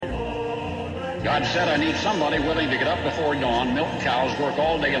God said, I need somebody willing to get up before dawn, milk cows, work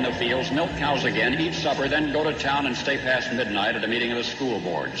all day in the fields, milk cows again, eat supper, then go to town and stay past midnight at a meeting of the school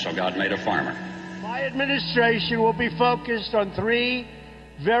board. So God made a farmer. My administration will be focused on three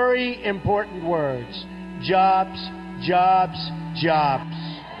very important words: jobs, jobs, jobs.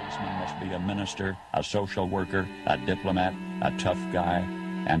 A policeman must be a minister, a social worker, a diplomat, a tough guy,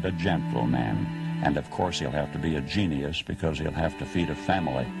 and a gentleman. And of course he'll have to be a genius because he'll have to feed a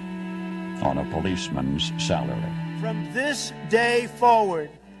family on a policeman's salary. From this day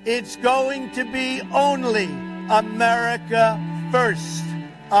forward, it's going to be only America first.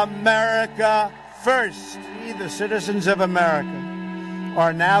 America first. We, the citizens of America,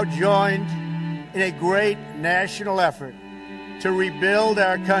 are now joined in a great national effort to rebuild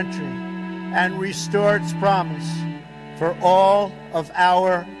our country and restore its promise for all of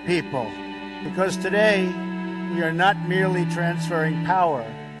our people. Because today, we are not merely transferring power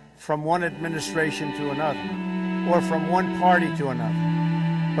from one administration to another, or from one party to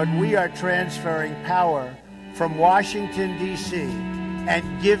another, but we are transferring power from Washington, D.C.,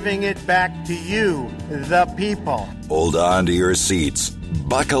 and giving it back to you, the people. Hold on to your seats.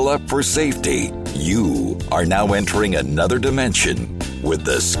 Buckle up for safety. You are now entering another dimension with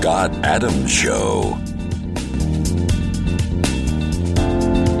The Scott Adams Show.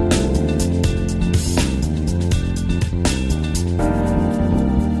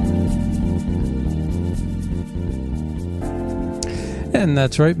 And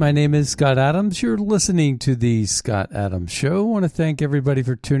that's right. My name is Scott Adams. You're listening to the Scott Adams Show. I want to thank everybody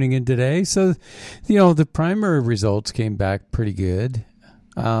for tuning in today. So, the primary results came back pretty good,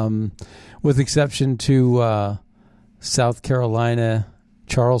 with exception to South Carolina,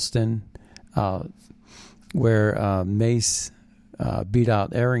 Charleston, where Mace beat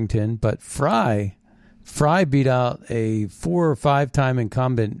out Arrington. But Fry beat out a 4 or 5 time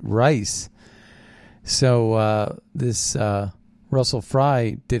incumbent Rice. So this Russell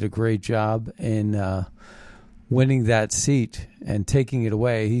Fry did a great job in winning that seat and taking it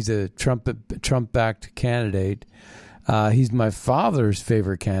away. He's a Trump-backed candidate. He's my father's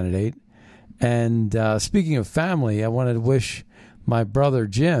favorite candidate. And speaking of family, I wanted to wish my brother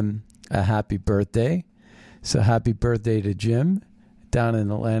Jim a happy birthday. So happy birthday to Jim down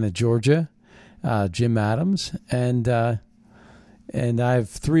in Atlanta, Georgia, Jim Adams. And I have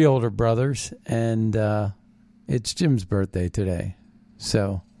 3 older brothers, and it's Jim's birthday today,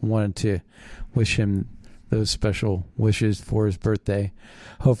 so wanted to wish him those special wishes for his birthday.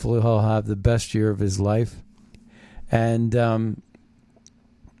 Hopefully he'll have the best year of his life. And in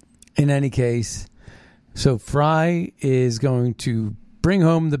any case, so Fry is going to bring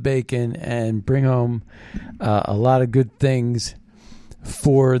home the bacon and bring home a lot of good things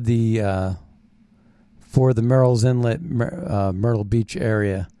for the Merrill's Inlet, Myrtle Beach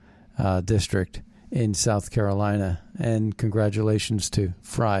area district in South Carolina. And congratulations to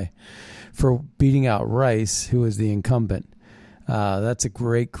Fry for beating out Rice, who is the incumbent. That's a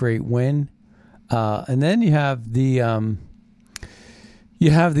great win. And then you have the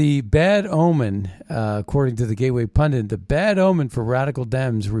bad omen, according to the Gateway Pundit. The bad omen for radical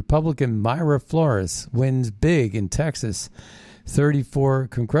Dems. Republican Mayra Flores wins big in Texas 34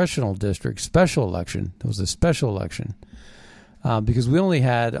 congressional district special election. It was a special election. Because we only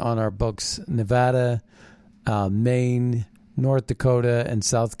had on our books Nevada, Maine, North Dakota, and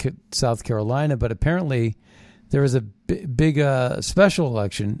South Carolina, but apparently there was a big special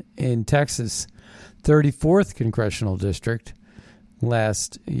election in Texas, 34th congressional district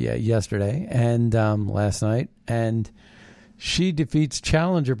yesterday and last night, and she defeats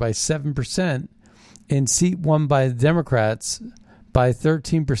challenger by 7% in seat won by the Democrats by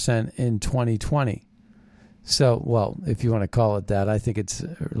 13% in 2020. So, well, if you want to call it that, I think it's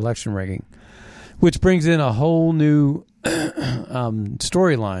election rigging, which brings in a whole new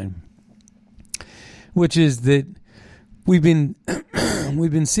storyline, which is that we've been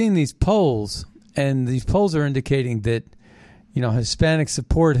seeing these polls, and these polls are indicating that Hispanic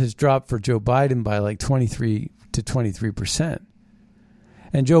support has dropped for Joe Biden by like 23 to 23%,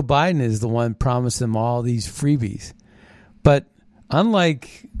 and Joe Biden is the one promised them all these freebies, but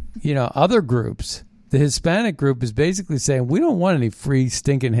unlike other groups. The Hispanic group is basically saying, we don't want any free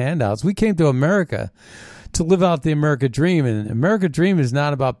stinking handouts. We came to America to live out the America dream. And America dream is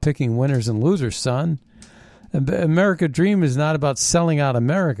not about picking winners and losers, son. America dream is not about selling out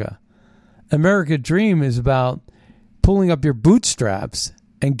America. America dream is about pulling up your bootstraps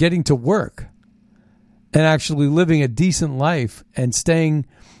and getting to work and actually living a decent life and staying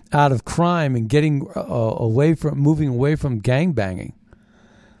out of crime and getting moving away from gangbanging.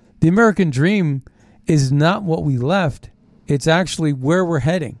 The American dream is not what we left. It's actually where we're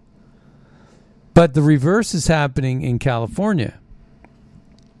heading. But the reverse is happening in California.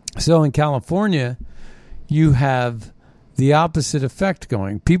 So in California, you have the opposite effect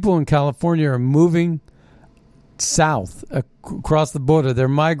going. People in California are moving south across the border. They're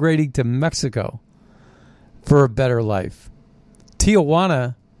migrating to Mexico for a better life.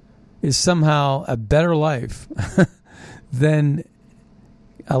 Tijuana is somehow a better life than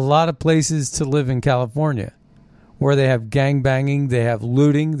a lot of places to live in California, where they have gangbanging, they have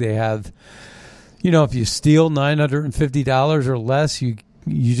looting, they have, if you steal $950 or less, you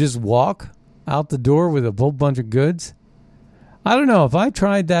just walk out the door with a whole bunch of goods. I don't know. If I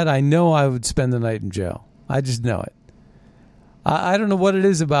tried that, I know I would spend the night in jail. I just know it. I don't know what it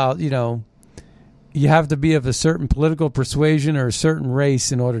is about, you have to be of a certain political persuasion or a certain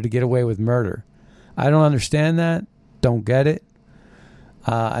race in order to get away with murder. I don't understand that. Don't get it.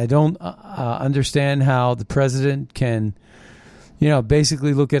 I don't understand how the president can,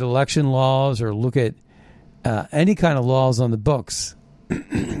 basically look at election laws or look at any kind of laws on the books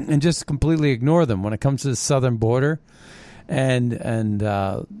and just completely ignore them when it comes to the southern border and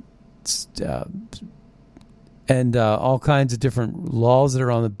all kinds of different laws that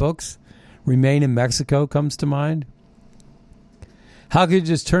are on the books. Remain in Mexico comes to mind. How could you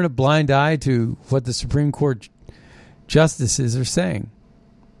just turn a blind eye to what the Supreme Court justices are saying?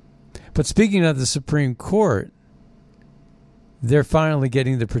 But speaking of the Supreme Court, they're finally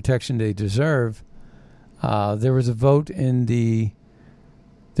getting the protection they deserve. There was a vote in the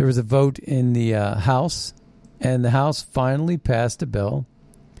House, and the House finally passed a bill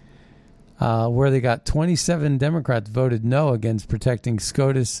where they got 27 Democrats voted no against protecting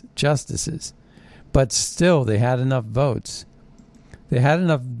SCOTUS justices. But still, they had enough votes. They had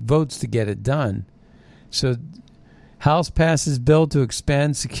enough votes to get it done. So House passes bill to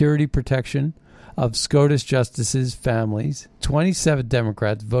expand security protection of SCOTUS justices' families. 27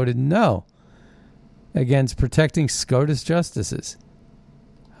 Democrats voted no against protecting SCOTUS justices.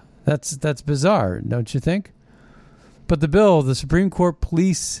 That's bizarre, don't you think? But the bill, the Supreme Court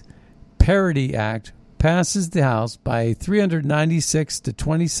Police Parity Act, passes the House by a 396 to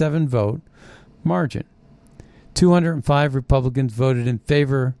 27 vote margin. 205 Republicans voted in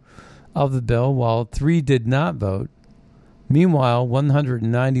favor of the bill, while 3 did not vote. Meanwhile,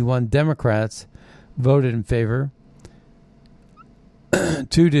 191 Democrats voted in favor.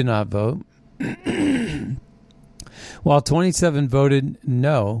 2 did not vote. While 27 voted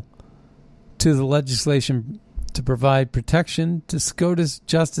no to the legislation to provide protection to SCOTUS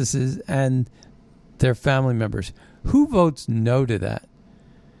justices and their family members. Who votes no to that?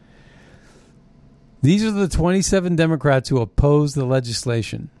 These are the 27 Democrats who oppose the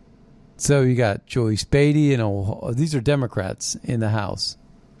legislation. So you got Joyce Beatty and these are Democrats in the House.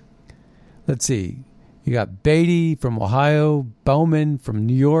 Let's see. You got Beatty from Ohio, Bowman from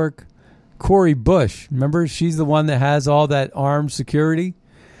New York, Cori Bush. Remember, she's the one that has all that armed security.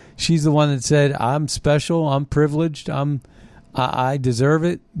 She's the one that said, "I'm special, I'm privileged, I deserve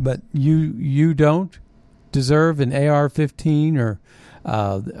it, but you don't deserve an AR-15 or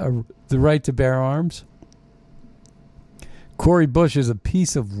the right to bear arms." Cori Bush is a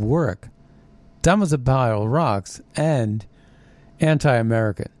piece of work, dumb as a pile of rocks, and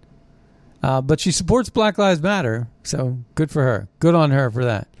anti-American. But she supports Black Lives Matter, so good for her. Good on her for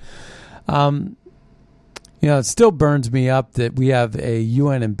that. It still burns me up that we have a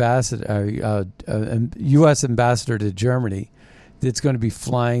UN ambassador, a U.S. ambassador to Germany that's going to be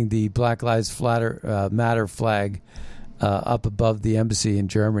flying the Black Lives Matter flag up above the embassy in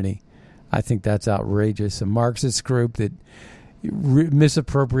Germany. I think that's outrageous. A Marxist group that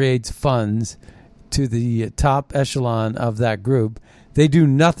misappropriates funds to the top echelon of that group. They do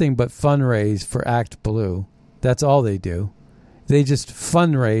nothing but fundraise for Act Blue. That's all they do. They just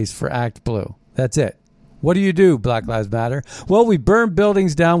fundraise for Act Blue. That's it. What do, Black Lives Matter? Well, we burn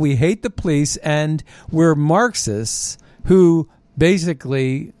buildings down, we hate the police, and we're Marxists who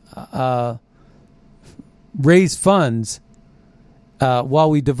basically raise funds while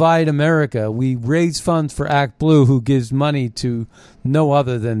we divide America. We raise funds for Act Blue, who gives money to no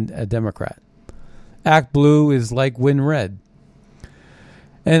other than a Democrat. Act Blue is like Win Red.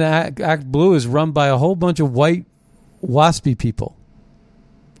 And Act Blue is run by a whole bunch of white waspy people,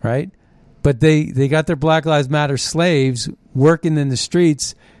 right? But they got their Black Lives Matter slaves working in the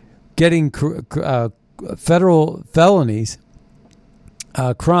streets, getting federal felonies,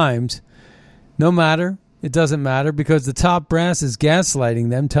 crimes. No matter. It doesn't matter because the top brass is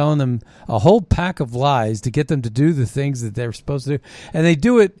gaslighting them, telling them a whole pack of lies to get them to do the things that they're supposed to do. And they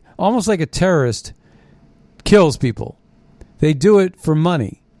do it almost like a terrorist kills people. They do it for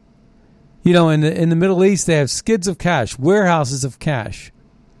money. In the Middle East, they have skids of cash, warehouses of cash.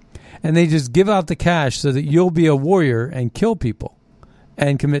 And they just give out the cash so that you'll be a warrior and kill people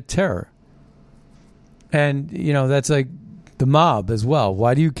and commit terror. And, that's like the mob as well.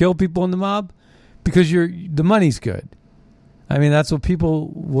 Why do you kill people in the mob? Because the money's good. I mean, that's what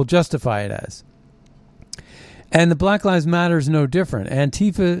people will justify it as. And the Black Lives Matter is no different.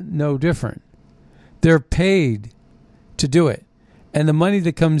 Antifa, no different. They're paid to do it. And the money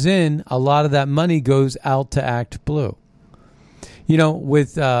that comes in, a lot of that money goes out to Act Blue.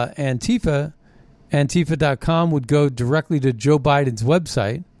 With Antifa, Antifa.com would go directly to Joe Biden's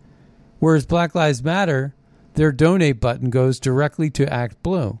website, whereas Black Lives Matter, their donate button goes directly to Act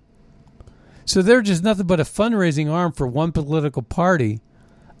Blue. So they're just nothing but a fundraising arm for one political party,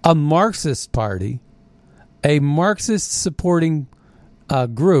 a Marxist party, a Marxist supporting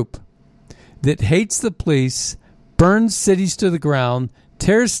group that hates the police, burns cities to the ground,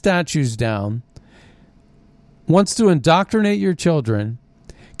 tears statues down, wants to indoctrinate your children,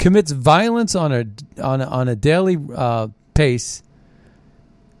 commits violence on a daily pace,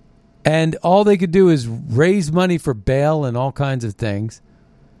 and all they could do is raise money for bail and all kinds of things.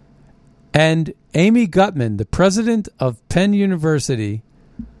 And Amy Gutmann, the president of Penn University,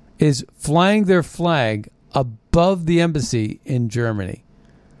 is flying their flag above the embassy in Germany.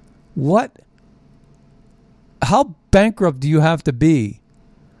 How bankrupt do you have to be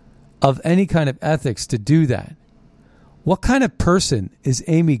of any kind of ethics to do that? What kind of person is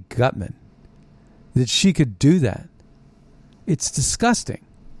Amy Gutmann that she could do that? It's disgusting.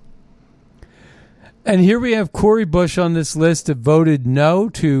 And here we have Cori Bush on this list that voted no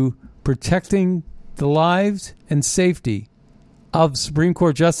to protecting the lives and safety of Supreme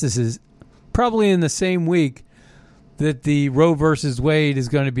Court justices, probably in the same week that the Roe versus Wade is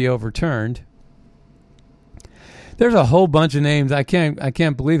going to be overturned. There's a whole bunch of names. I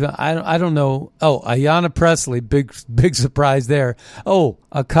can't believe it. I don't know. Oh, Ayanna Pressley, big surprise there. Oh,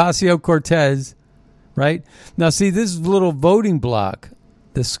 Ocasio-Cortez, right? Now, see, this little voting block,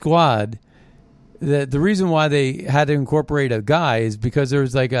 the squad, the reason why they had to incorporate a guy is because there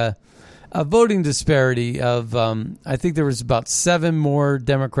was like a voting disparity of, I think there was about 7 more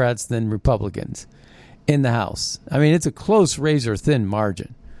Democrats than Republicans in the House. I mean, it's a close razor-thin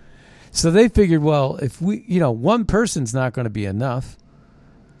margin. So they figured, well, if one person's not going to be enough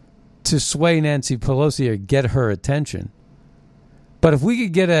to sway Nancy Pelosi or get her attention. But if we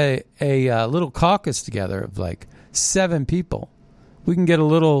could get a little caucus together of like 7 people, we can get a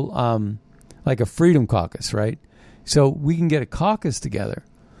little, like a freedom caucus, right? So we can get a caucus together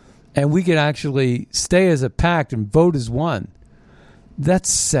and we could actually stay as a pact and vote as one. That's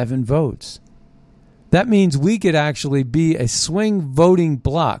 7 votes. That means we could actually be a swing voting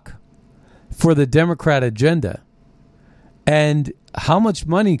bloc for the Democrat agenda. And how much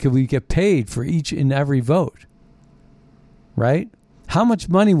money could we get paid for each and every vote? Right? How much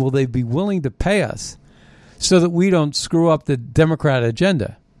money will they be willing to pay us so that we don't screw up the Democrat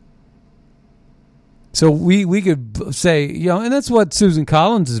agenda? So we could say, and that's what Susan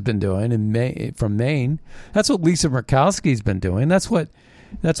Collins has been doing from Maine. That's what Lisa Murkowski's been doing. That's what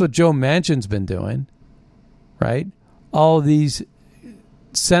Joe Manchin's been doing, right? All of these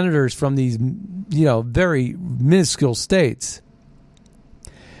senators from these, very minuscule states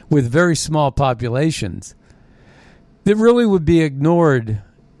with very small populations that really would be ignored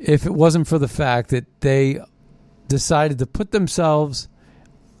if it wasn't for the fact that they decided to put themselves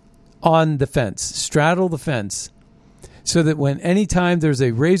on the fence, straddle the fence, so that when anytime there's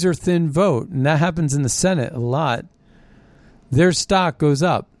a razor-thin vote, and that happens in the Senate a lot, their stock goes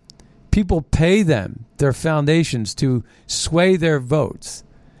up. People pay them, their foundations, to sway their votes,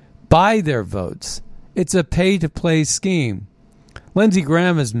 buy their votes. It's a pay-to-play scheme. Lindsey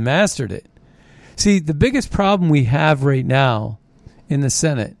Graham has mastered it. See, the biggest problem we have right now in the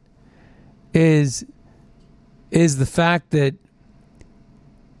Senate is the fact that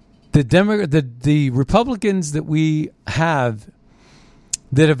the Republicans that we have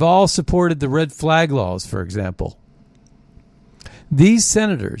that have all supported the red flag laws, for example, these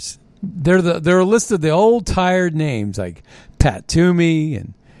senators, they're a list of the old tired names like Pat Toomey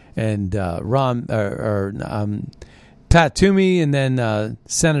and Pat Toomey, and then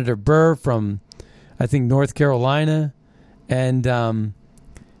Senator Burr from, I think, North Carolina, and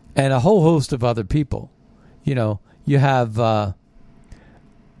a whole host of other people. You have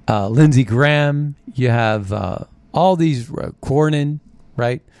Lindsey Graham, you have all these Cornyn,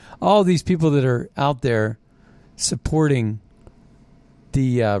 right? All these people that are out there supporting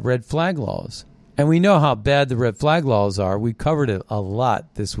the red flag laws. And we know how bad the red flag laws are. We covered it a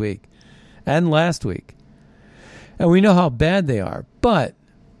lot this week and last week. And we know how bad they are. But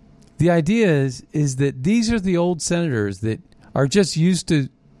the idea is that these are the old senators that are just used to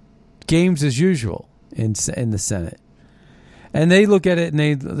games as usual in the Senate. And they look at it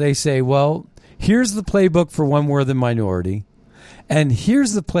and they say, well, here's the playbook for when we're the minority, and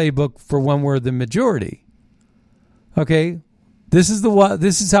here's the playbook for when we're the majority. Okay, this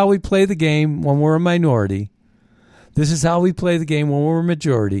is how we play the game when we're a minority. This is how we play the game when we're a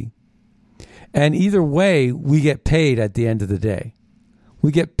majority. And either way, we get paid at the end of the day.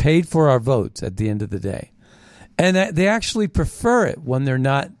 We get paid for our votes at the end of the day. And they actually prefer it when they're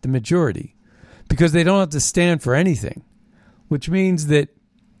not the majority, because they don't have to stand for anything, which means that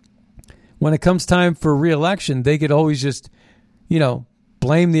when it comes time for re-election, they could always just,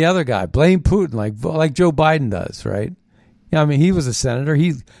 blame the other guy, blame Putin, like Joe Biden does, right? I mean, he was a senator.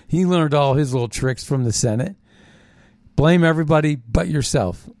 He learned all his little tricks from the Senate. Blame everybody but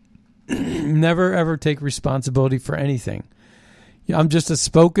yourself. Never, ever take responsibility for anything. I'm just a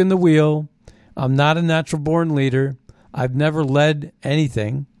spoke in the wheel. I'm not a natural-born leader. I've never led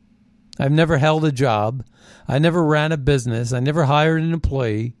anything. I've never held a job. I never ran a business. I never hired an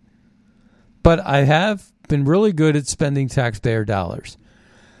employee. But I have been really good at spending taxpayer dollars.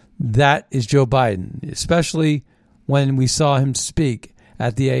 That is Joe Biden, especially when we saw him speak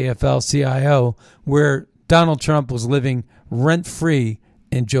at the AFL-CIO, where Donald Trump was living rent-free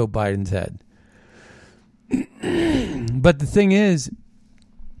in Joe Biden's head. But the thing is,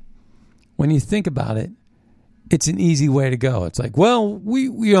 when you think about it, it's an easy way to go. It's like, well, we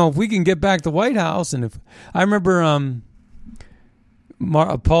if we can get back the White House, and if I remember,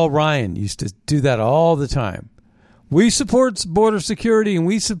 Paul Ryan used to do that all the time. We support border security, and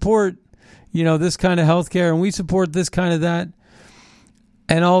we support, this kind of health care, and we support this kind of that.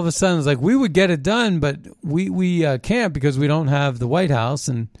 And all of a sudden, it's like, we would get it done, but we can't because we don't have the White House,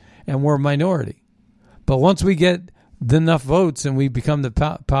 and we're a minority. But once we get enough votes and we become the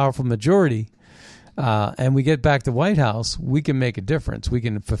powerful majority, and we get back the White House, we can make a difference. We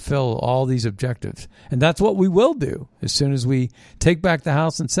can fulfill all these objectives. And that's what we will do as soon as we take back the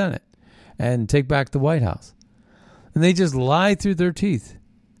House and Senate and take back the White House. And they just lie through their teeth.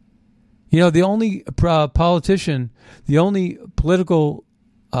 The only politician, the only political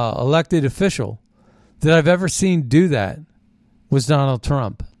elected official that I've ever seen do that was Donald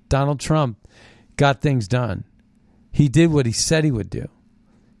Trump. Donald Trump got things done. He did what he said he would do.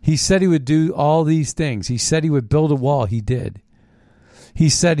 He said he would do all these things. He said he would build a wall. He did. He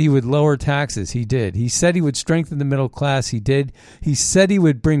said he would lower taxes. He did. He said he would strengthen the middle class. He did. He said he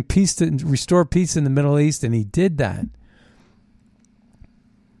would bring peace restore peace in the Middle East, and he did that.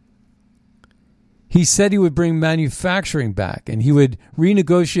 He said he would bring manufacturing back, and he would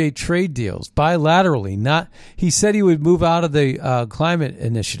renegotiate trade deals bilaterally. He said he would move out of the climate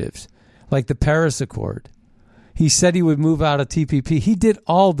initiatives, like the Paris Accord. He said he would move out of TPP. He did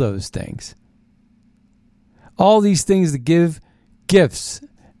all those things. All these things that give gifts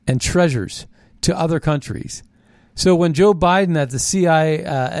and treasures to other countries. So when Joe Biden at the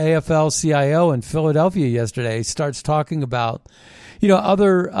AFL-CIO in Philadelphia yesterday starts talking about,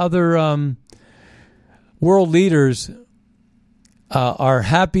 other world leaders are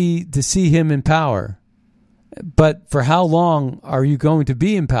happy to see him in power. But for how long are you going to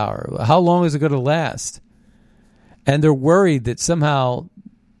be in power? How long is it going to last? And they're worried that somehow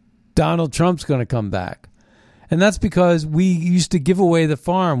Donald Trump's going to come back. And that's because we used to give away the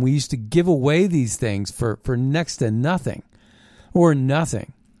farm. We used to give away these things for next to nothing or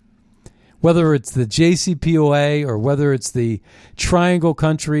nothing. Whether it's the JCPOA or whether it's the Triangle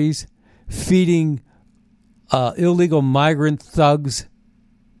countries feeding illegal migrant thugs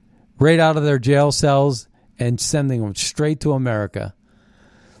right out of their jail cells and sending them straight to America.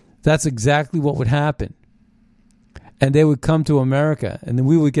 That's exactly what would happen. And they would come to America, and then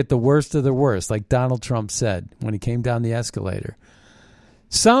we would get the worst of the worst, like Donald Trump said when he came down the escalator.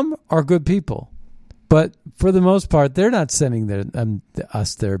 Some are good people, but for the most part, they're not sending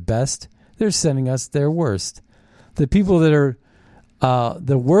us their best. They're sending us their worst. The people that are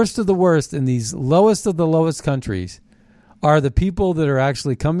the worst of the worst in these lowest of the lowest countries are the people that are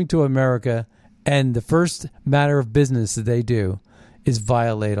actually coming to America, and the first matter of business that they do is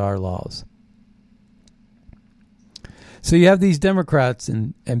violate our laws. So you have these Democrats,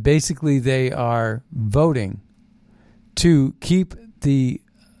 and basically they are voting to keep the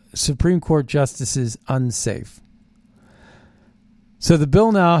Supreme Court justices unsafe. So the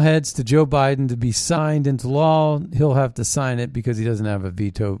bill now heads to Joe Biden to be signed into law. He'll have to sign it because he doesn't have a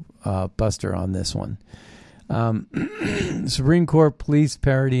veto buster on this one. Supreme Court Police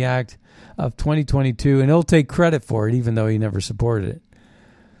Parity Act of 2022, and he'll take credit for it even though he never supported it.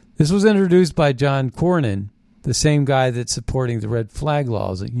 This was introduced by John Cornyn, the same guy that's supporting the red flag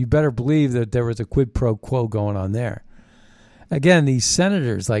laws. You better believe that there was a quid pro quo going on there. again, these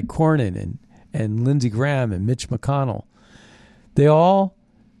senators like Cornyn and Lindsey Graham and Mitch McConnell, they all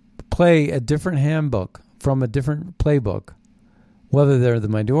play a different handbook from a different playbook, whether they're the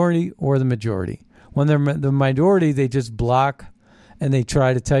minority or the majority. When they're the minority, they just block and they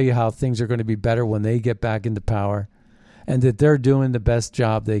try to tell you how things are going to be better when they get back into power and that they're doing the best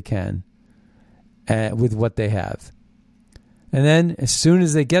job they can with what they have. And then as soon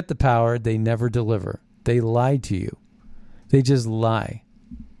as they get the power, they never deliver. They lie to you. They just lie.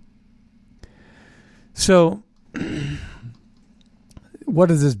 So what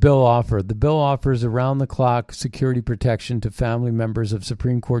does this bill offer? The bill offers around-the-clock security protection to family members of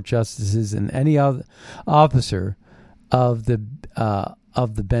Supreme Court justices and any other officer of the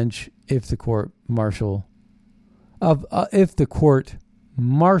bench if the court martial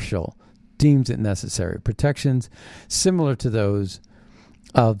deems it necessary. Protections similar to those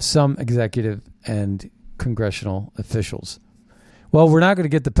of some executive and congressional officials. Well, we're not going to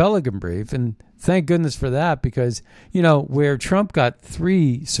get the Pelican Brief, and thank goodness for that, because, where Trump got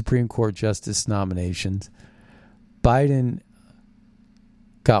 3 Supreme Court justice nominations, Biden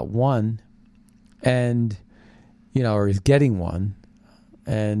got 1, and, or is getting 1,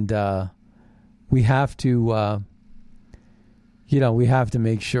 and we have to, we have to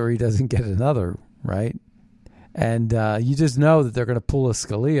make sure he doesn't get another, right? And you just know that they're going to pull a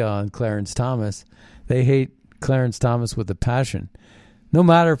Scalia on Clarence Thomas. They hate Clarence Thomas with a passion, no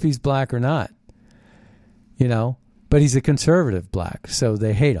matter if he's black or not, but he's a conservative black, so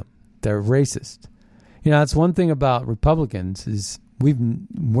they hate him. They're racist. That's one thing about Republicans is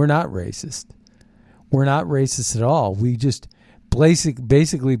we're not racist. We're not racist at all. We just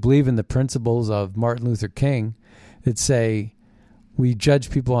basically believe in the principles of Martin Luther King that say we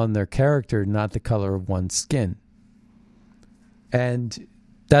judge people on their character, not the color of one's skin. And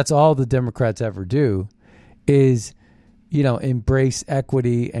that's all the Democrats ever do is, embrace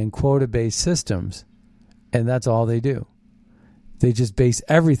equity and quota-based systems. And that's all they do. They just base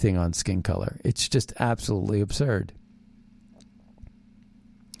everything on skin color. It's just absolutely absurd.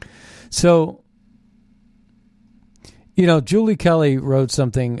 So, Julie Kelly wrote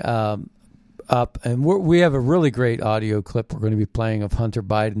something up, and we have a really great audio clip we're going to be playing of Hunter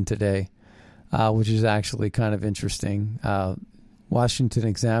Biden today, which is actually kind of interesting. Washington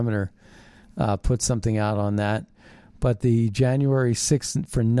Examiner put something out on that. But the January 6th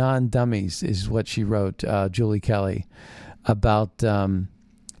for non-dummies is what she wrote, Julie Kelly, about, and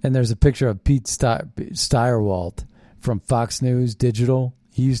there's a picture of Pete Steyerwalt from Fox News Digital.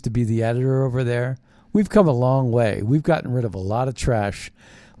 He used to be the editor over there. We've come a long way. We've gotten rid of a lot of trash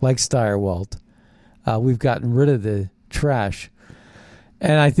like Steyerwalt. We've gotten rid of the trash.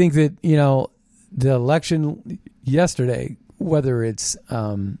 And I think that, the election yesterday, whether it's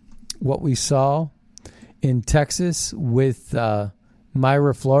what we saw in Texas with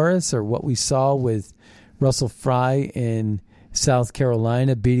Myra Flores or what we saw with Russell Fry in South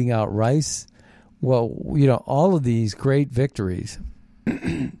Carolina beating out Rice, well, all of these great victories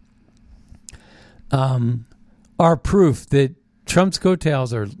are proof that Trump's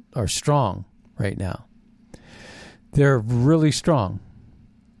coattails are strong right now. They're really strong.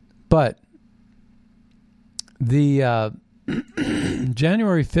 But the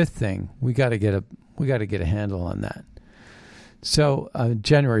January 5th thing, we got to get a handle on that. So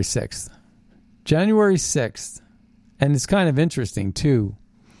January 6th. January 6th, and it's kind of interesting too,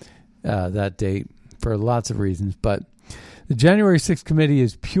 that date for lots of reasons, but the January 6th committee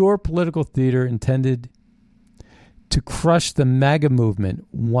is pure political theater intended to crush the MAGA movement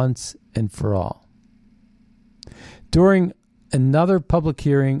once and for all. During another public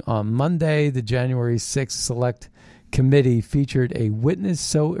hearing on Monday, the January 6th Select Committee featured a witness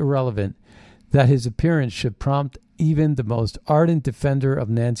so irrelevant that his appearance should prompt even the most ardent defender of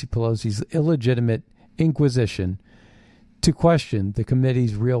Nancy Pelosi's illegitimate inquisition to question the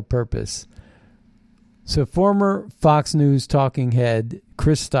committee's real purpose. So former Fox News talking head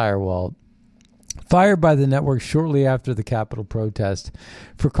Chris Steyerwalt, fired by the network shortly after the Capitol protest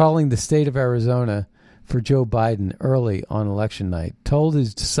for calling the state of Arizona for Joe Biden early on election night, told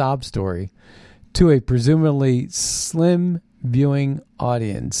his sob story to a presumably slim viewing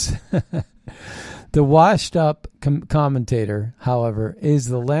audience. The washed-up commentator, however, is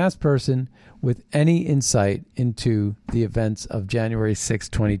the last person with any insight into the events of January 6,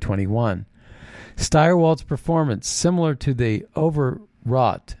 2021. Steyerwalt's performance, similar to the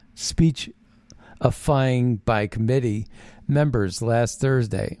overwrought speechifying by committee members last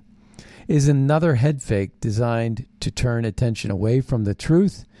Thursday, is another head fake designed to turn attention away from the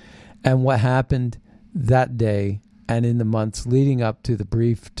truth and what happened that day and in the months leading up to the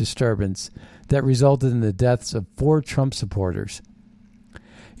brief disturbance that resulted in the deaths of 4 Trump supporters.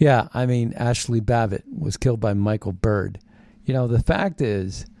 Yeah, I mean, Ashley Babbitt was killed by Michael Byrd. You know, the fact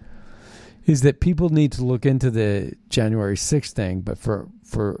is that people need to look into the January 6th thing, but for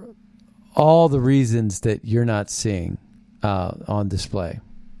all the reasons that you're not seeing on display.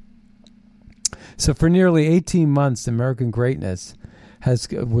 So for nearly 18 months, American Greatness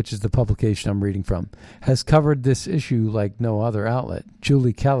which is the publication I'm reading from, has covered this issue like no other outlet.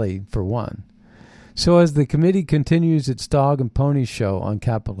 Julie Kelly, for one. So as the committee continues its dog and pony show on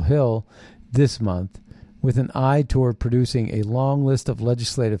Capitol Hill this month, with an eye toward producing a long list of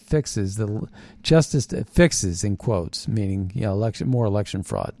legislative fixes, the justice fixes in quotes, meaning more election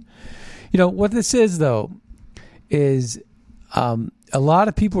fraud. You know what this is, though, is a lot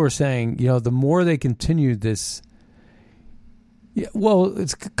of people are saying, the more they continue this. Yeah, well,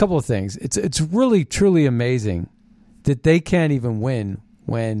 it's a couple of things. It's really, truly amazing that they can't even win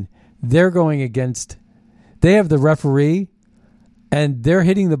when they're going against. They have the referee, and they're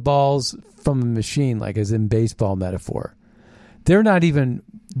hitting the balls from a machine, like as in baseball metaphor. They're not even.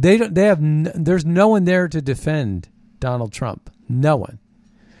 They don't. They have. There's no one there to defend Donald Trump. No one.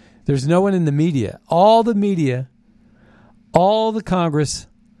 There's no one in the media. All the media, all the Congress.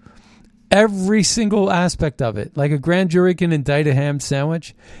 Every single aspect of it, like a grand jury can indict a ham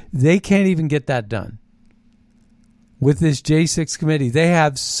sandwich, they can't even get that done. With this J6 committee, they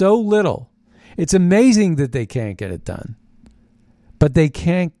have so little. It's amazing that they can't get it done. But they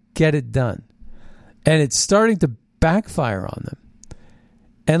can't get it done. And it's starting to backfire on them.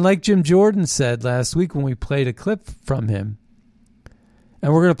 And like Jim Jordan said last week when we played a clip from him,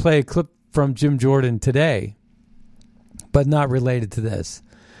 and we're going to play a clip from Jim Jordan today, but not related to this.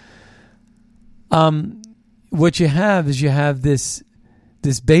 What you have is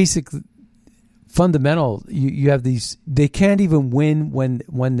this basic fundamental. You have these. They can't even win when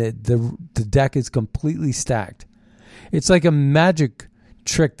the deck is completely stacked. It's like a magic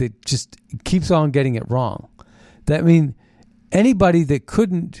trick that just keeps on getting it wrong. Anybody that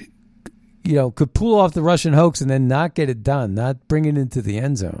could pull off the Russian hoax and then not get it done, not bring it into the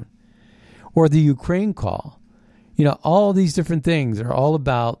end zone, or the Ukraine call. All these different things are all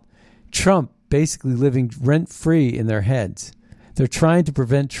about Trump basically living rent-free in their heads. They're trying to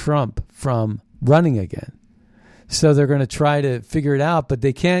prevent Trump from running again. So they're going to try to figure it out, but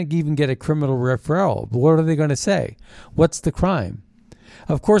they can't even get a criminal referral. What are they going to say? What's the crime?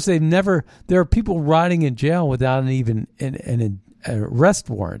 Of course, there are people rotting in jail without even an arrest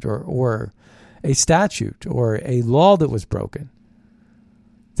warrant or a statute or a law that was broken.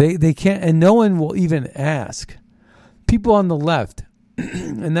 They can't, and no one will even ask. People on the left,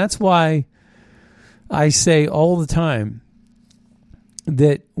 and that's why I say all the time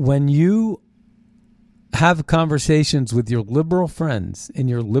that when you have conversations with your liberal friends in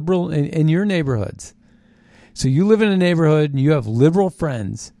your neighborhoods, so you live in a neighborhood and you have liberal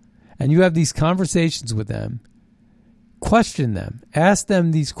friends and you have these conversations with them, question them, ask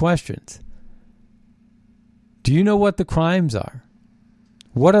them these questions. Do you know what the crimes are?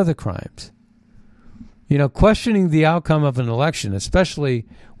 What are the crimes? Questioning the outcome of an election, especially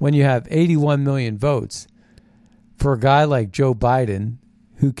when you have 81 million votes for a guy like Joe Biden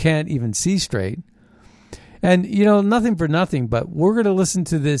who can't even see straight. And, nothing for nothing, but we're going to listen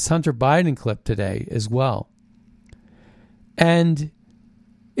to this Hunter Biden clip today as well. And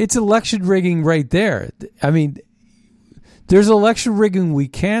it's election rigging right there. There's election rigging we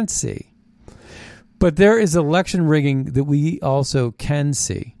can't see, but there is election rigging that we also can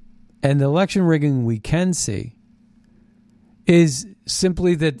see. And the election rigging we can see is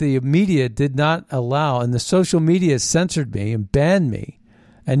simply that the media did not allow, and the social media censored me and banned me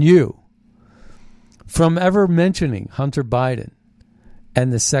and you from ever mentioning Hunter Biden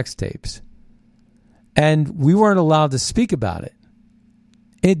and the sex tapes. And we weren't allowed to speak about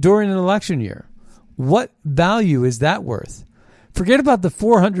it during an election year. What value is that worth? Forget about the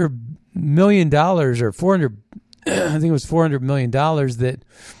 $400 million or 400, I think it was $400 million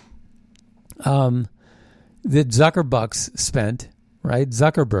that Zuckerbucks spent, right?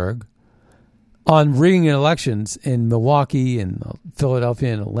 Zuckerberg, on rigging elections in Milwaukee and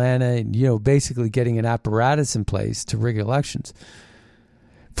Philadelphia and Atlanta, and basically getting an apparatus in place to rig elections.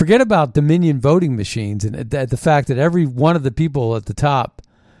 Forget about Dominion voting machines and the fact that every one of the people at the top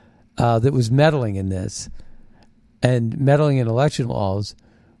that was meddling in this and meddling in election laws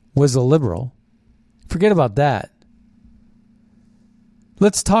was a liberal. Forget about that.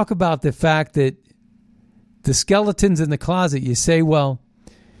 Let's talk about the fact that the skeletons in the closet, you say, well,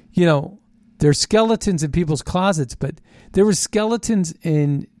 There's skeletons in people's closets, but there were skeletons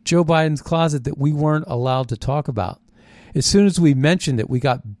in Joe Biden's closet that we weren't allowed to talk about. As soon as we mentioned it, we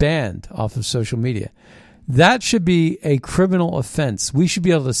got banned off of social media. That should be a criminal offense. We should be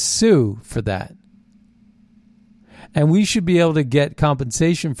able to sue for that. And we should be able to get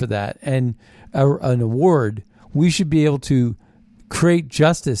compensation for that and an award. We should be able to create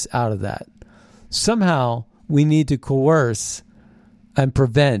justice out of that. Somehow we need to coerce and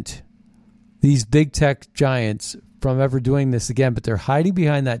prevent these big tech giants from ever doing this again, but they're hiding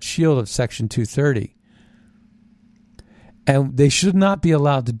behind that shield of Section 230. And they should not be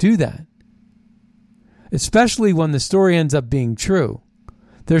allowed to do that, especially when the story ends up being true.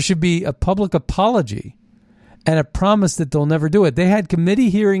 There should be a public apology and a promise that they'll never do it. They had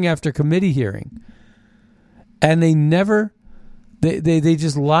committee hearing after committee hearing, and they never, they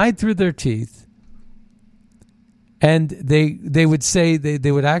just lied through their teeth, and they would say,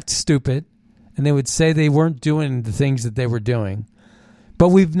 they would act stupid, and they would say they weren't doing the things that they were doing. But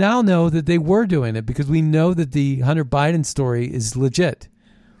we now know that they were doing it because we know that the Hunter Biden story is legit.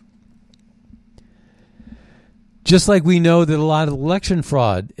 Just like we know that a lot of election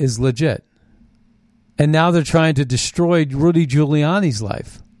fraud is legit. And now they're trying to destroy Rudy Giuliani's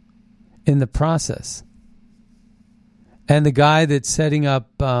life in the process. And the guy that's setting up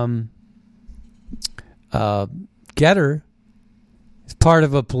Getter is part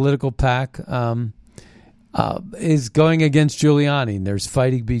of a political PAC, is going against Giuliani. And there's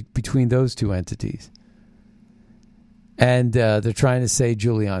fighting between those two entities. And they're trying to say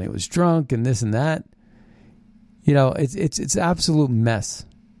Giuliani was drunk and this and that. You know, it's absolute mess.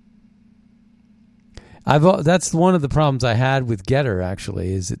 That's one of the problems I had with Getter,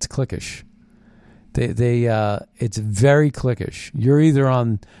 actually, is it's cliquish. It's very cliquish. You're either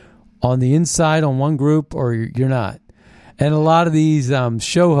on the inside on one group or you're not. And a lot of these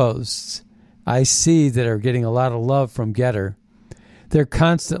show hosts I see that are getting a lot of love from Getter, they're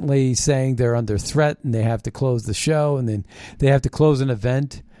constantly saying they're under threat and they have to close the show and then they have to close an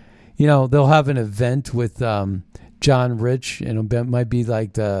event. You know, they'll have an event with John Rich, and it might be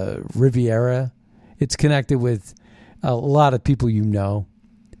like the Riviera. It's connected with a lot of people you know.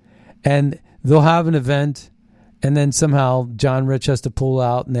 And they'll have an event, and then somehow John Rich has to pull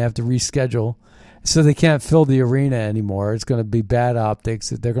out, and they have to reschedule. So they can't fill the arena anymore. It's going to be bad optics.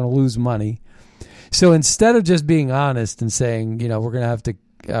 They're going to lose money. So instead of just being honest and saying, you know, we're going to have to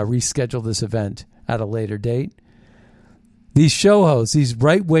reschedule this event at a later date, these show hosts, these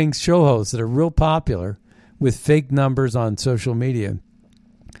right-wing show hosts that are real popular with fake numbers on social media,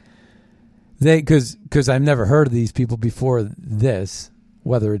 because I've never heard of these people before this,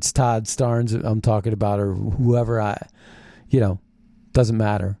 whether it's Todd Starnes I'm talking about or whoever, doesn't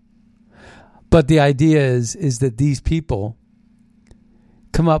matter. But the idea is that these people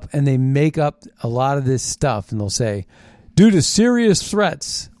come up and they make up a lot of this stuff, and they'll say, due to serious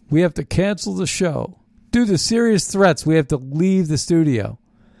threats, we have to cancel the show. Due to serious threats, we have to leave the studio.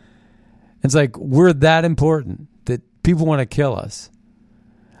 It's like, we're that important that people want to kill us.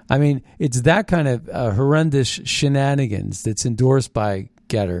 I mean, it's that kind of horrendous shenanigans that's endorsed by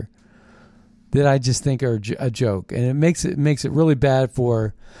Getter that I just think are a joke. And it makes it really bad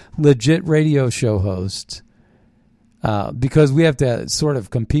for legit radio show hosts because we have to sort of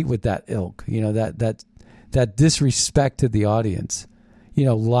compete with that ilk, you know, that disrespect to the audience, you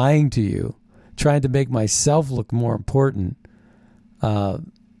know, lying to you, trying to make myself look more important.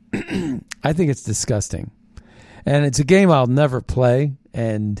 I think it's disgusting. And it's a game I'll never play.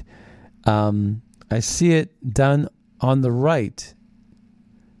 And I see it done on the right.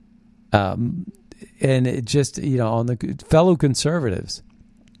 And it just, you know, on the fellow conservatives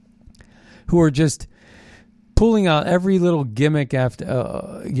who are just pulling out every little gimmick after,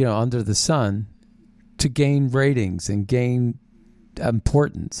 under the sun to gain ratings and gain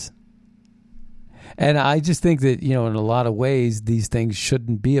importance. And I just think that, you know, in a lot of ways, these things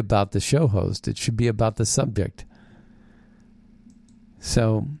shouldn't be about the show host. It should be about the subject.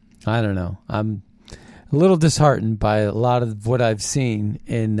 So, I don't know. I'm a little disheartened by a lot of what I've seen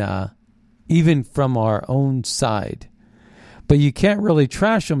in even from our own side. But you can't really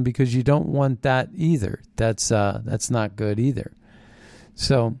trash them because you don't want that either. That's not good either.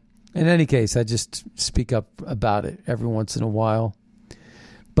 So, in any case, I just speak up about it every once in a while.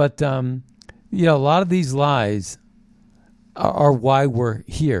 But, you know, a lot of these lies are why we're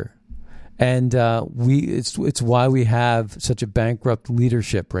here. And it's why we have such a bankrupt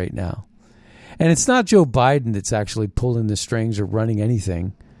leadership right now. And it's not Joe Biden that's actually pulling the strings or running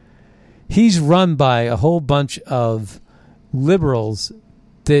anything. He's run by a whole bunch of liberals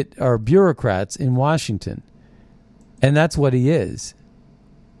that are bureaucrats in Washington. And that's what he is.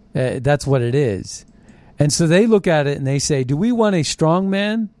 That's what it is. And so they look at it and they say, do we want a strong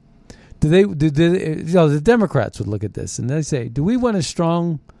man? The Democrats would look at this and they say, do we want a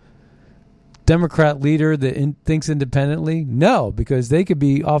strong Democrat leader that thinks independently? No, because they could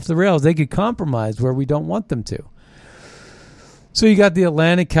be off the rails. They could compromise where we don't want them to. So you got the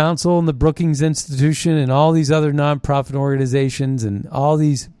Atlantic Council and the Brookings Institution and all these other nonprofit organizations and all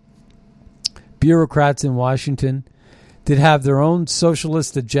these bureaucrats in Washington that have their own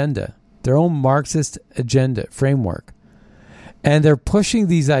socialist agenda, their own Marxist agenda framework. And they're pushing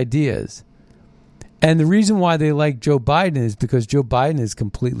these ideas. And the reason why they like Joe Biden is because Joe Biden is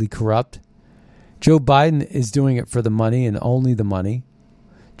completely corrupt. Joe Biden is doing it for the money and only the money.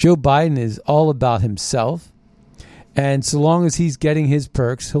 Joe Biden is all about himself. And so long as he's getting his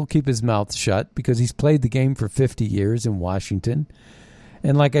perks, he'll keep his mouth shut because he's played the game for 50 years in Washington.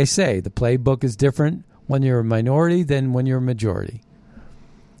 And like I say, the playbook is different when you're a minority than when you're a majority.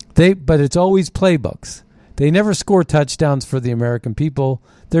 But it's always playbooks. They never score touchdowns for the American people.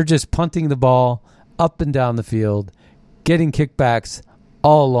 They're just punting the ball up and down the field, getting kickbacks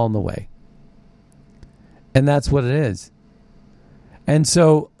all along the way. And that's what it is. And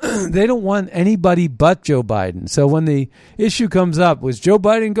so they don't want anybody but Joe Biden. So when the issue comes up, was Joe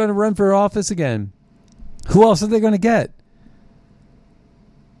Biden going to run for office again? Who else are they going to get?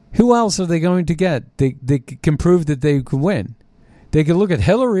 Who else are they going to get? They can prove that they can win. They could look at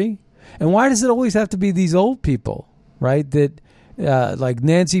Hillary. And why does it always have to be these old people, right? That like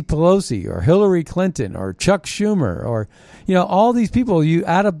Nancy Pelosi or Hillary Clinton or Chuck Schumer or, all these people, you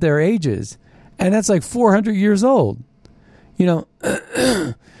add up their ages and that's like 400 years old.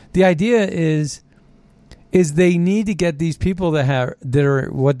 The idea is they need to get these people that are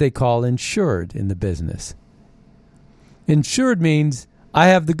what they call insured in the business. Insured means I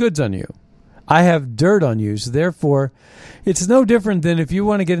have the goods on you. I have dirt on you. So therefore, it's no different than if you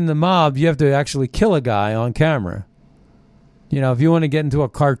want to get in the mob, you have to actually kill a guy on camera. If you want to get into a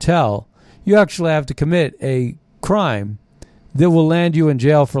cartel, you actually have to commit a crime that will land you in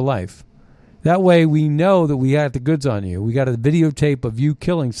jail for life. That way we know that we have the goods on you. We got a videotape of you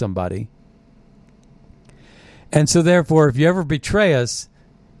killing somebody. And so therefore, if you ever betray us,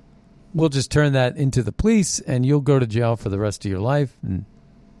 we'll just turn that into the police and you'll go to jail for the rest of your life. And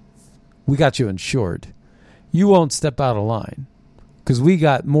we got you insured. You won't step out of line because we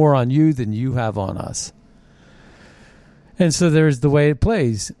got more on you than you have on us. And so there's the way it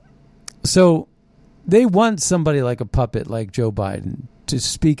plays. So they want somebody like a puppet like Joe Biden to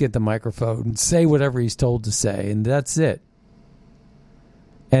speak at the microphone and say whatever he's told to say, and that's it.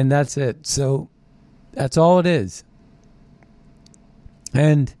 And that's it. So that's all it is.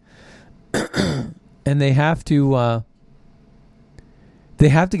 And and they have to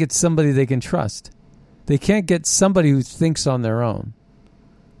get somebody they can trust. They can't get somebody who thinks on their own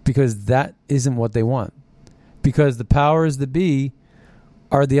because that isn't what they want. Because the powers that be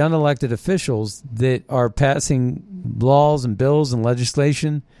are the unelected officials that are passing laws and bills and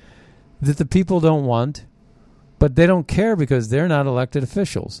legislation that the people don't want, but they don't care because they're not elected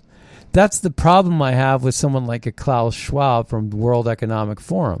officials. That's the problem I have with someone like a Klaus Schwab from the World Economic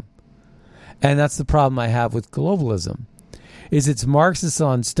Forum. And that's the problem I have with globalism, is it's Marxist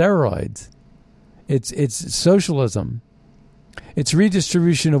on steroids. It's socialism. It's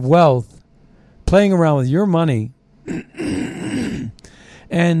redistribution of wealth, playing around with your money,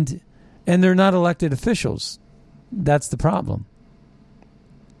 and they're not elected officials. That's the problem.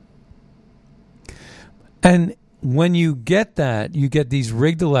 And when you get that, you get these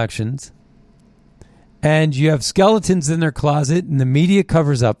rigged elections, and you have skeletons in their closet, and the media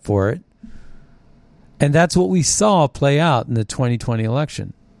covers up for it. And that's what we saw play out in the 2020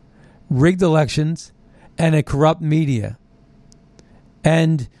 election. Rigged elections and a corrupt media.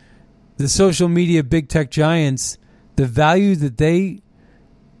 And the social media big tech giants, the value that they,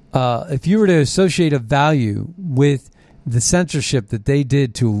 if you were to associate a value with the censorship that they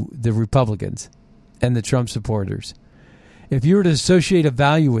did to the Republicans and the Trump supporters, if you were to associate a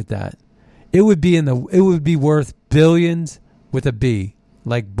value with that, it would be worth billions with a B,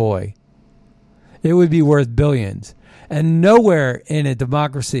 like boy. It would be worth billions. And nowhere in a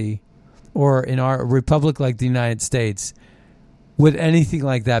democracy or in our republic like the United States would anything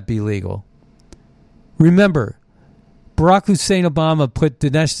like that be legal. Remember, Barack Hussein Obama put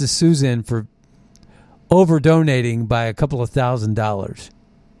Dinesh D'Souza in for over-donating by a couple of $1,000s.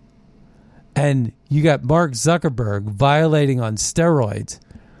 And you got Mark Zuckerberg violating on steroids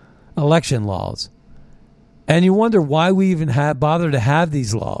election laws. And you wonder why we even bother to have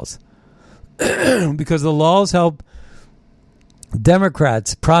these laws. Because the laws help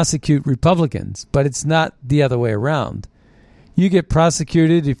Democrats prosecute Republicans, but it's not the other way around. You get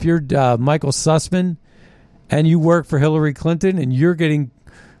prosecuted if you're Michael Sussman and you work for Hillary Clinton and you're getting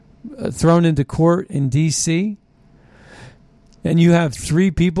thrown into court in D.C. and you have 3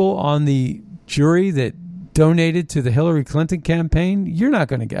 people on the jury that donated to the Hillary Clinton campaign, you're not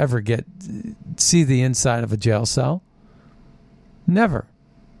going to ever see the inside of a jail cell. Never.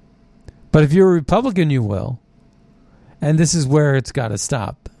 But if you're a Republican, you will. And this is where it's got to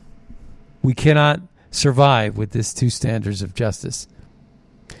stop. We cannot survive with this 2 standards of justice.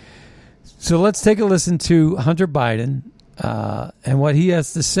 So let's take a listen to Hunter Biden and what he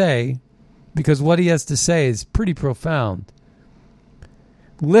has to say, because what he has to say is pretty profound.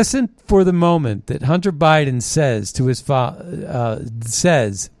 Listen for the moment that Hunter Biden says to his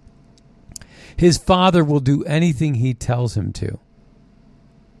his father will do anything he tells him to.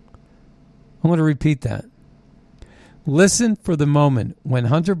 I want to repeat that. Listen for the moment when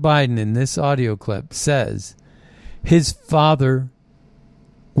Hunter Biden in this audio clip says his father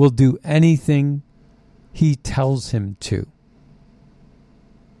will do anything he tells him to.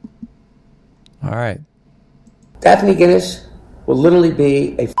 All right. Daphne Guinness will literally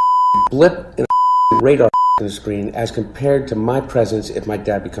be a blip in a radar screen as compared to my presence if my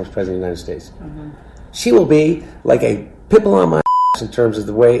dad becomes president of the United States. Mm-hmm. She will be like a pimple on my in terms of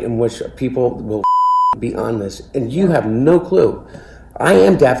the way in which people will be on this. And you have no clue. I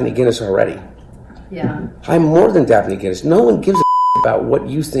am Daphne Guinness already. Yeah. I'm more than Daphne Guinness. No one gives a about what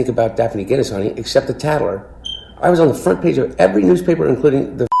you think about Daphne Guinness, honey, except the Tattler. I was on the front page of every newspaper,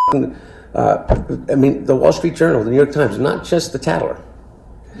 including the the Wall Street Journal, the New York Times, not just the Tattler.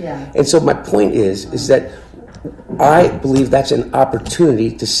 Yeah. And so my point is that I believe that's an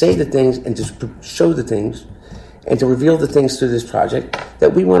opportunity to say the things and to show the things and to reveal the things through this project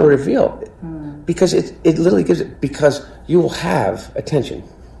that we want to reveal. Because it literally gives it, because you will have attention.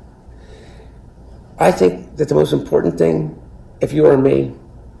 I think that the most important thing, if you are me,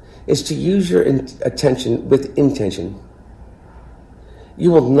 is to use your attention with intention.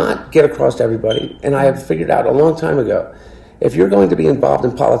 You will not get across to everybody, and I have figured out a long time ago, if you're going to be involved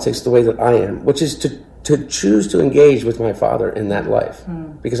in politics the way that I am, which is to choose to engage with my father in that life,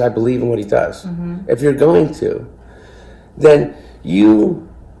 because I believe in what he does. Mm-hmm. If you're going to, then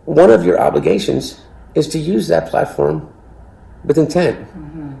one of your obligations is to use that platform with intent,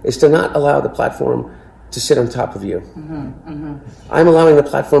 is to not allow the platform to sit on top of you. I'm allowing the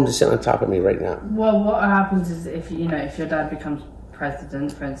platform to sit on top of me right now. Well, what happens is if your dad becomes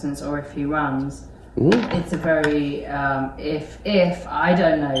president, for instance, or if he runs, it's a very if I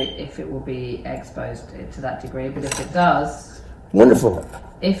don't know if it will be exposed to that degree, but if it does, wonderful.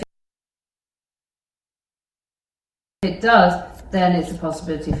 If it does, then it's a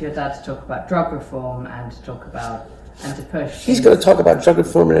possibility for your dad to talk about drug reform and to talk about and to push. He's going to talk about drug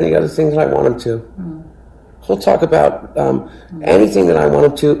reform and any other thing that I want him to. He'll talk about anything that I want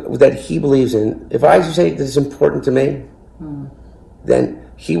him to, that he believes in. If I say this is important to me, then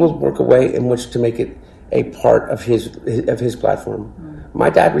he will work a way in which to make it a part of his platform. My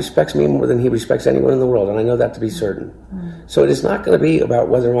dad respects me more than he respects anyone in the world, and I know that to be certain. So it is not going to be about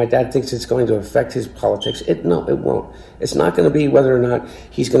whether my dad thinks it's going to affect his politics. No, it won't. It's not going to be whether or not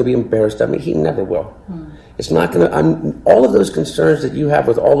he's going to be embarrassed of me. He never will. It's not going to. All of those concerns that you have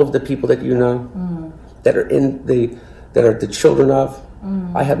with all of the people that you know that are that are the children of,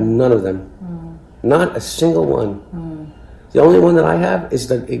 I have none of them. Not a single one. The only one that I have is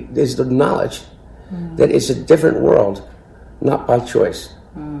the knowledge that it's a different world, not by choice.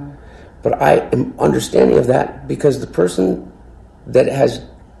 But I am understanding of that because the person that has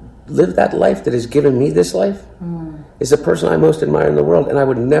lived that life, that has given me this life, is the person I most admire in the world, and I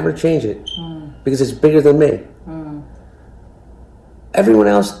would never change it because it's bigger than me. Everyone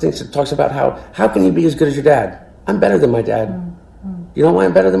else talks about how can you be as good as your dad? I'm better than my dad. You know why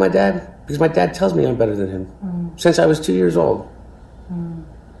I'm better than my dad? Because my dad tells me I'm better than him since I was 2 years old.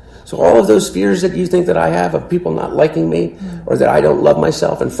 So all of those fears that you think that I have of people not liking me or that I don't love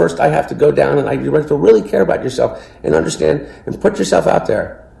myself, and first I have to go down and you have to really care about yourself and understand and put yourself out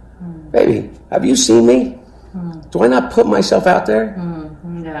there. Baby, have you seen me? Do I not put myself out there?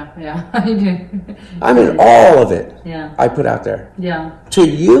 Yeah, I do. I mean, all of it I put out there. Yeah. To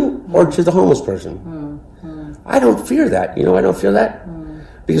you or to the homeless person. I don't fear that. You know I don't fear that?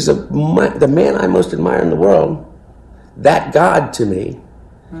 Because the man I most admire in the world, that God to me,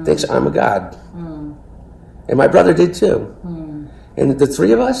 thinks I'm a God. And my brother did too. And the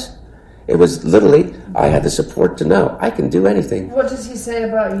three of us, it was literally, I had the support to know I can do anything. What does he say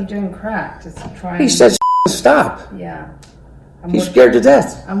about you doing crack? Does he try He says, stop. Yeah. He's scared to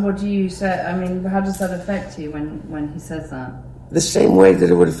death. And what do you say? I mean, how does that affect you when he says that? the same way that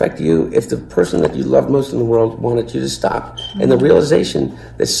it would affect you if the person that you love most in the world wanted you to stop. Mm-hmm. And the realization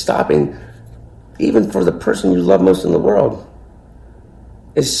that stopping, even for the person you love most in the world,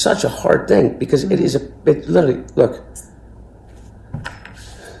 is such a hard thing, because it is it literally, look,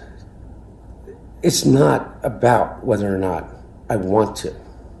 it's not about whether or not I want to.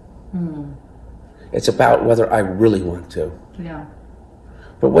 Mm. It's about whether I really want to. Yeah.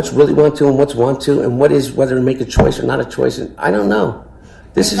 But what's really want to and what's want to and what is whether to make a choice or not a choice, and I don't know.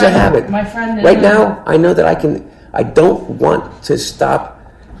 This is a habit. My friend right now, I know that I don't want to stop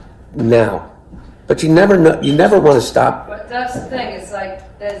now. But you never know. You never want to stop. But that's the thing. It's like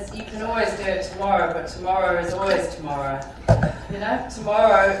you can always do it tomorrow, but tomorrow is always tomorrow. You know,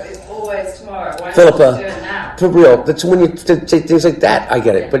 tomorrow is always tomorrow. Why Philippa, not just do it now? For real, that's when you say things like that. I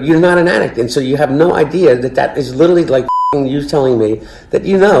get it, but you're not an addict, and so you have no idea that is literally like you telling me that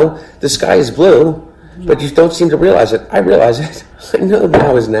the sky is blue, but you don't seem to realize it. I realize it. I know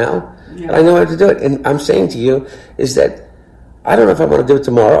now is now, and I know how to do it. And I'm saying to you is that I don't know if I want to do it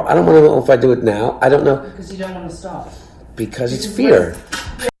tomorrow. I don't want to know if I do it now. I don't know. Because you don't want to stop. Because it's fear.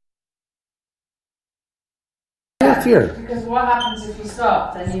 Fear. Because what happens if you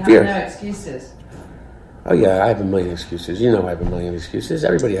stop? Then you have no excuses. Oh yeah, I have a million excuses. You know I have a million excuses.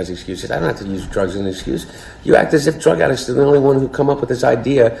 Everybody has excuses. I don't have to use drugs as an excuse. You act as if drug addicts are the only one who come up with this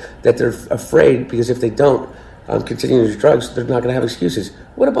idea that they're afraid because if they don't continue to use drugs, they're not going to have excuses.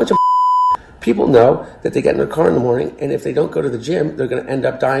 What a bunch of people know that they get in their car in the morning, and if they don't go to the gym, they're going to end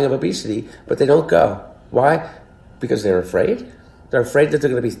up dying of obesity, but they don't go. Why? Because they're afraid. They're afraid that they're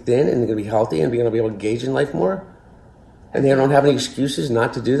going to be thin and they're going to be healthy and they're going to be able to engage in life more. And they don't have any excuses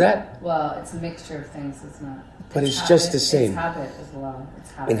not to do that? Well, it's a mixture of things, isn't it? But it's just the same. It's habit as well.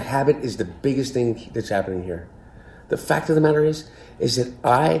 It's habit. And habit is the biggest thing that's happening here. The fact of the matter is that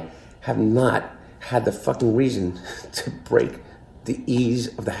I have not had the fucking reason to break the ease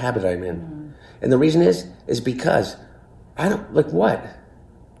of the habit I'm in. Mm-hmm. And the reason is because I don't, like what?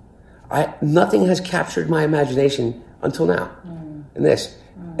 Nothing has captured my imagination until now. Mm. And this.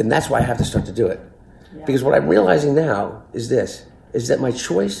 Mm. And that's why I have to start to do it. Yeah. Because what I'm realizing now is that my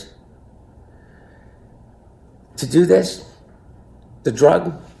choice to do this, the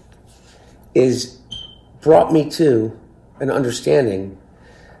drug, is brought me to an understanding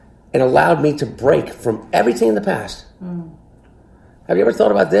and allowed me to break from everything in the past. Mm. Have you ever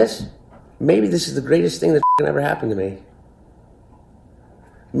thought about this? Maybe this is the greatest thing that ever happened to me.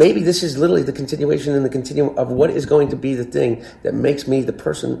 Maybe this is literally the continuation and the continuum of what is going to be the thing that makes me the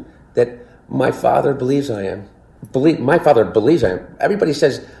person that my father believes I am. My father believes I am. Everybody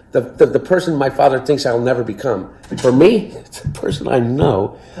says the person my father thinks I'll never become. For me, it's the person I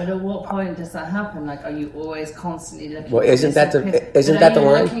know. But at what point does that happen? Like, are you always constantly looking? Well, isn't that the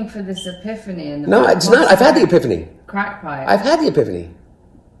line? Looking for this epiphany? No, it's not. I've had the epiphany. Crack pipe. I've had the epiphany.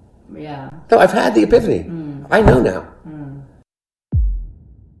 Yeah. No, I've had the epiphany. I know now.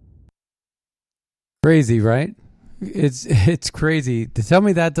 Crazy, right? It's crazy to tell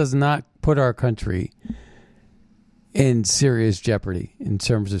me that does not put our country in serious jeopardy in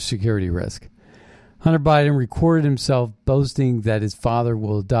terms of security risk. Hunter Biden recorded himself boasting that his father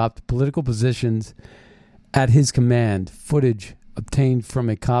will adopt political positions at his command. Footage obtained from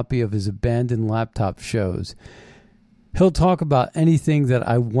a copy of his abandoned laptop shows. He'll talk about anything that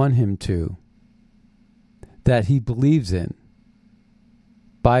I want him to, that he believes in.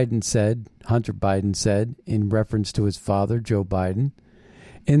 Hunter Biden said, in reference to his father, Joe Biden,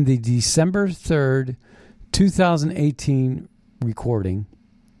 in the December 3rd, 2018 recording,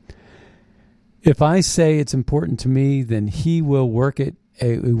 if I say it's important to me, then he will work it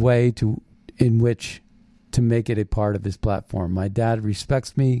a way in which to make it a part of his platform. My dad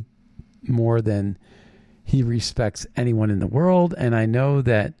respects me more than he respects anyone in the world, and I know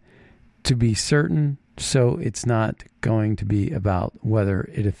that to be certain, so it's not going to be about whether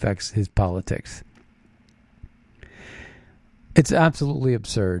it affects his politics. It's absolutely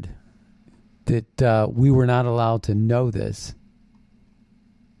absurd that we were not allowed to know this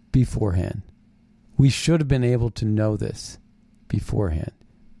beforehand. We should have been able to know this beforehand,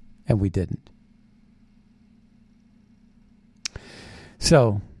 and we didn't.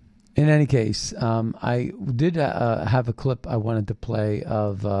 So, in any case, I did have a clip I wanted to play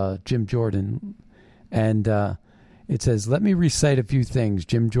of Jim Jordan, and it says, let me recite a few things.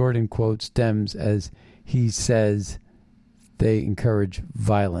 Jim Jordan quotes Dems as he says they encourage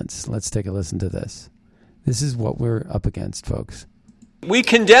violence. Let's take a listen to this. This is what we're up against, folks. We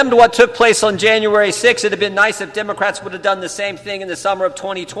condemned what took place on January 6th. It would have been nice if Democrats would have done the same thing in the summer of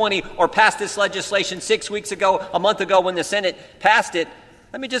 2020 or passed this legislation 6 weeks ago, a month ago when the Senate passed it.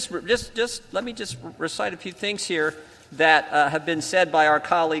 Let me just recite a few things here. that have been said by our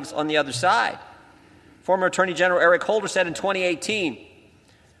colleagues on the other side. Former Attorney General Eric Holder said in 2018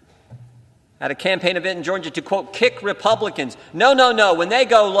 at a campaign event in Georgia to, quote, kick Republicans. No. When they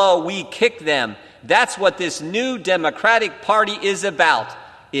go low, we kick them. That's what this new Democratic Party is about.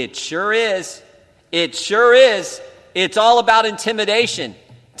 It sure is. It sure is. It's all about intimidation.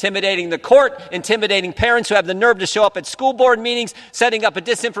 Intimidating the court, intimidating parents who have the nerve to show up at school board meetings, setting up a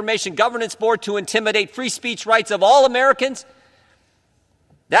disinformation governance board to intimidate free speech rights of all Americans.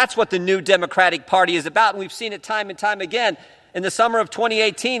 That's what the new Democratic Party is about, and we've seen it time and time again. In the summer of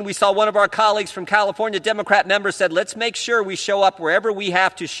 2018, we saw one of our colleagues from California, Democrat members, said, let's make sure we show up wherever we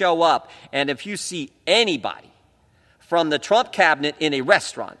have to show up. And if you see anybody from the Trump cabinet in a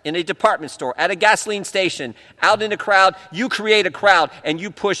restaurant, in a department store, at a gasoline station, out in a crowd, you create a crowd and you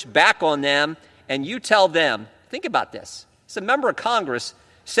push back on them and you tell them, think about this. It's a member of Congress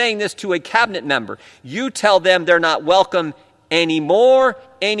saying this to a cabinet member. You tell them they're not welcome anymore,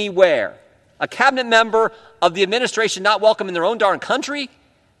 anywhere. A cabinet member of the administration not welcome in their own darn country?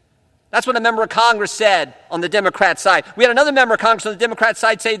 That's what a member of Congress said on the Democrat side. We had another member of Congress on the Democrat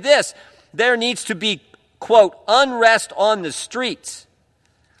side say this: there needs to be, quote, unrest on the streets.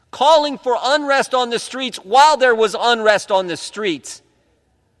 Calling for unrest on the streets while there was unrest on the streets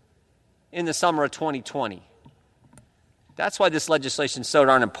in the summer of 2020. That's why this legislation is so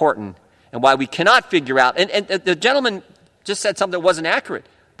darn important and why we cannot figure out. And the gentleman just said something that wasn't accurate.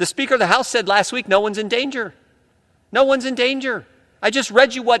 The Speaker of the House said last week, no one's in danger. No one's in danger. I just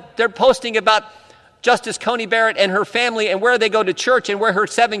read you what they're posting about Justice Coney Barrett and her family and where they go to church and where her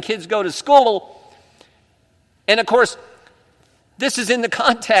 7 kids go to school. And, of course, this is in the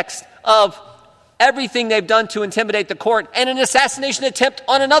context of everything they've done to intimidate the court and an assassination attempt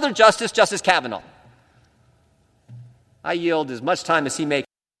on another justice, Justice Kavanaugh. I yield as much time as he may.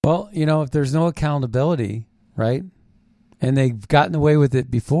 Well, you know, if there's no accountability, right, and they've gotten away with it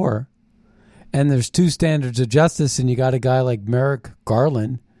before, and there's 2 standards of justice, and you got a guy like Merrick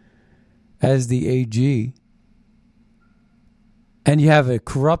Garland as the AG, and you have a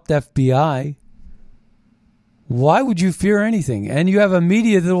corrupt FBI, why would you fear anything? And you have a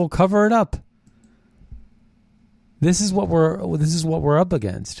media that will cover it up. This is what we're up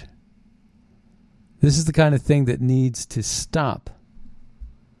against. This is the kind of thing that needs to stop.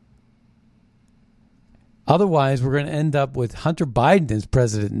 Otherwise, we're going to end up with Hunter Biden as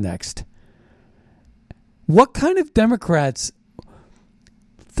president next. What kind of Democrats?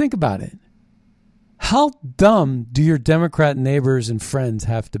 Think about it. How dumb do your Democrat neighbors and friends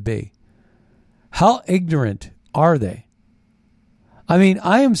have to be? How ignorant are they? I mean,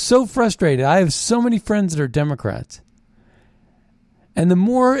 I am so frustrated. I have so many friends that are Democrats. And the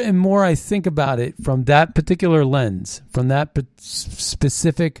more and more I think about it from that particular lens, from that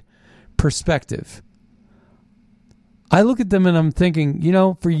specific perspective, I look at them and I'm thinking, you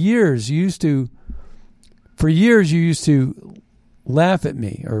know, for years you used to laugh at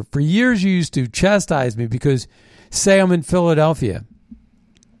me, or for years you used to chastise me because, say, I'm in Philadelphia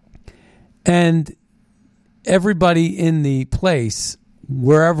and everybody in the place,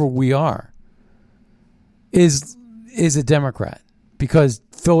 wherever we are, is a Democrat. Because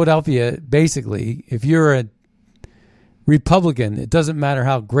Philadelphia, basically, if you're a Republican, it doesn't matter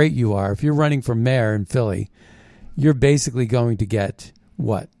how great you are. If you're running for mayor in Philly, you're basically going to get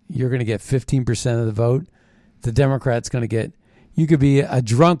what? You're going to get 15% of the vote. The Democrat's going to get, you could be a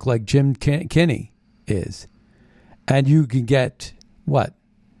drunk like Jim Kinney is, and you can get, what?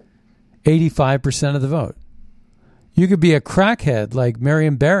 85% of the vote. You could be a crackhead like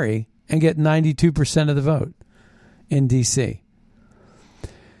Marion Barry and get 92% of the vote in D.C.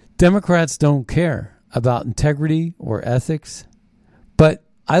 Democrats don't care about integrity or ethics, but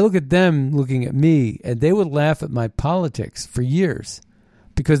I look at them looking at me, and they would laugh at my politics for years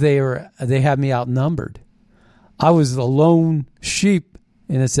because they had me outnumbered. I was a lone sheep,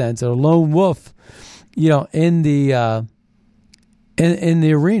 in a sense, or a lone wolf, you know, in the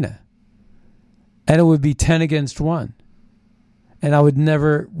arena, and it would be 10 against 1, and I would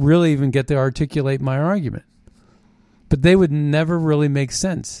never really even get to articulate my argument. But they would never really make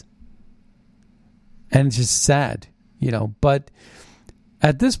sense. And it's just sad, you know. But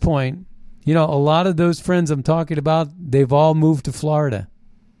at this point, you know, a lot of those friends I'm talking about, they've all moved to Florida.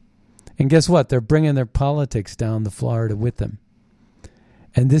 And guess what? They're bringing their politics down to Florida with them.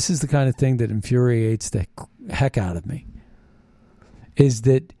 And this is the kind of thing that infuriates the heck out of me, is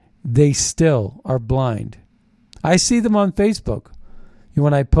that they still are blind. I see them on Facebook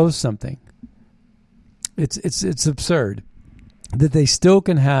when I post something. It's absurd that they still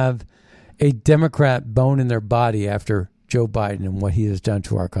can have a Democrat bone in their body after Joe Biden and what he has done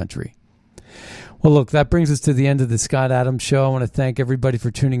to our country. Well, look, that brings us to the end of the Scott Adams Show. I want to thank everybody for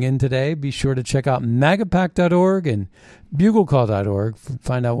tuning in today. Be sure to check out magapack.org and buglecall.org to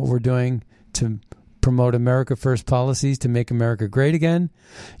find out what we're doing to promote America First policies to make America great again.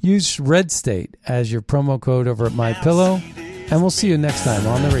 Use Red State as your promo code over at MyPillow, and we'll see you next time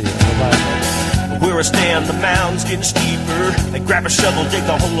on the radio. Bye-bye. Where I stand, the mound's getting steeper. I grab a shovel, dig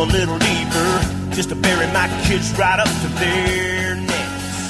the hole a little deeper, just to bury my kids right up to there.